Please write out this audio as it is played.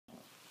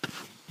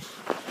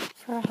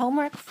For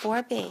homework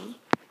 4B,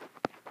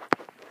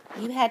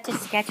 you had to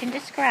sketch and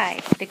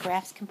describe the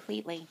graphs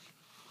completely,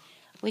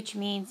 which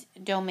means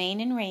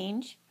domain and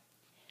range.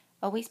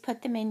 Always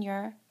put them in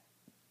your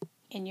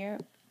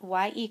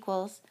y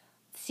equals.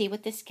 See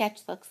what the sketch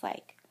looks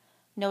like.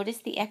 Notice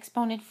the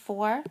exponent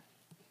 4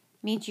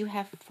 means you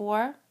have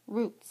 4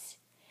 roots.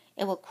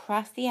 It will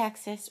cross the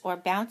axis or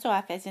bounce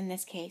off, as in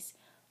this case,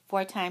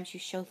 4 times. You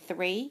show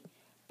 3,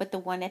 but the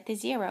one at the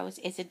zeros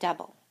is a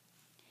double.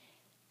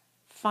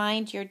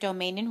 Find your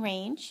domain and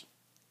range.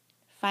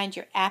 Find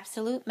your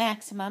absolute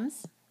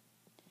maximums,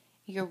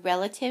 your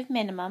relative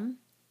minimum,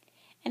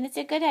 and it's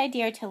a good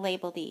idea to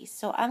label these.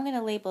 So I'm going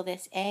to label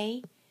this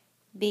A,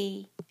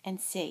 B,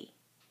 and C.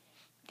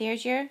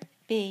 There's your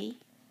B,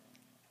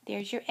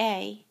 there's your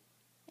A,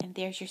 and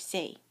there's your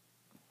C.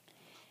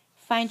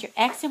 Find your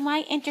x and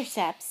y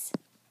intercepts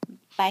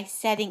by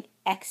setting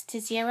x to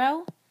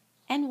 0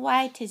 and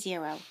y to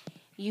 0.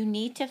 You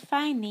need to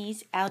find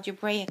these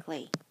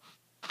algebraically.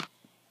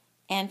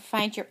 And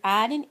find your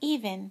odd and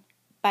even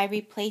by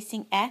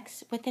replacing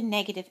x with a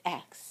negative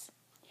x.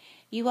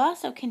 You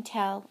also can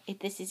tell if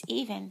this is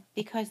even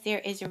because there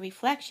is a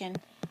reflection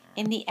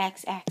in the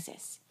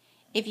x-axis.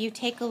 If you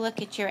take a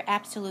look at your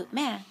absolute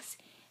max,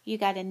 you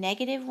got a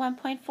negative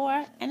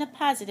 1.4 and a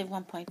positive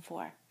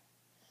 1.4.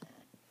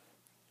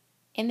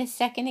 In the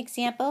second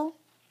example,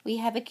 we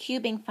have a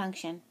cubing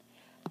function.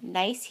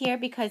 Nice here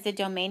because the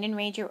domain and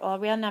range are all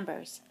real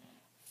numbers.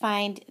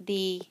 Find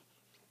the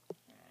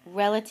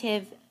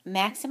relative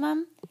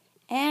maximum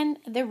and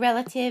the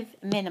relative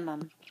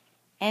minimum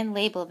and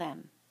label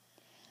them.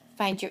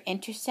 Find your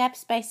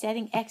intercepts by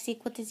setting x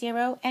equal to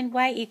 0 and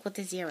y equal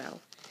to 0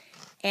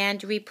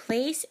 and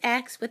replace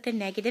x with a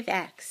negative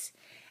x.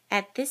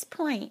 At this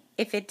point,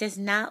 if it does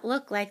not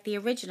look like the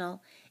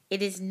original,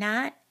 it is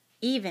not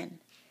even.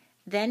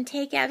 Then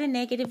take out a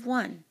negative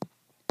 1.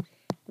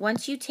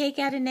 Once you take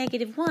out a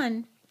negative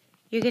 1,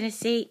 you're going to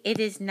see it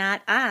is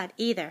not odd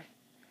either.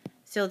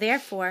 So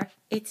therefore,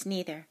 it's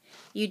neither.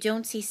 You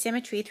don't see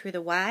symmetry through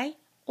the y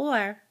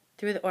or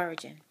through the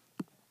origin.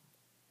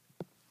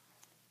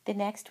 The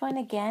next one,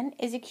 again,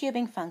 is a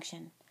cubing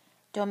function.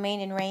 Domain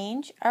and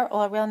range are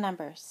all real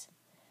numbers.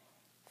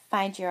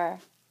 Find your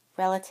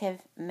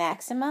relative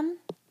maximum,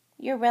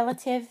 your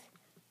relative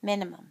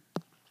minimum.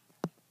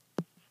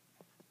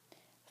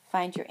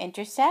 Find your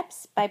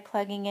intercepts by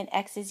plugging in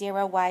x is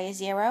 0, y is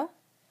 0.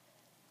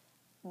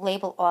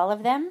 Label all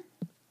of them.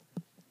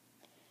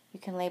 You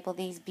can label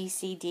these B,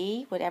 C,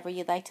 D, whatever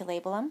you'd like to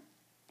label them.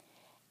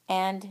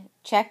 And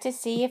check to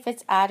see if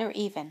it's odd or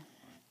even.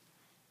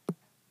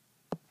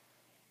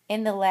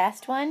 In the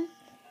last one,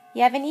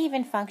 you have an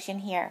even function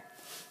here.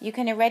 You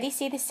can already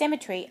see the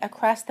symmetry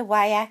across the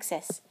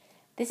y-axis.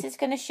 This is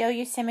going to show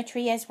you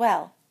symmetry as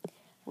well.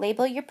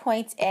 Label your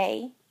points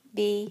A,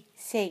 B,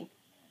 C.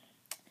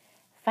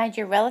 Find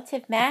your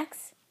relative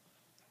max.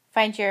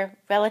 Find your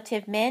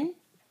relative min,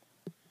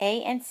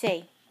 A and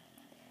C.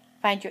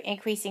 Find your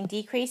increasing,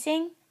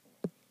 decreasing.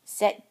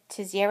 Set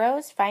to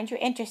zeros. Find your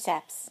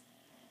intercepts.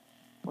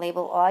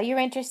 Label all your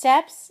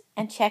intercepts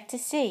and check to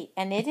see,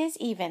 and it is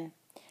even.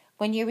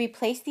 When you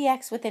replace the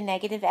x with a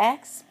negative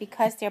x,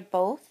 because they're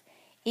both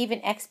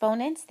even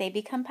exponents, they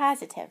become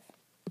positive.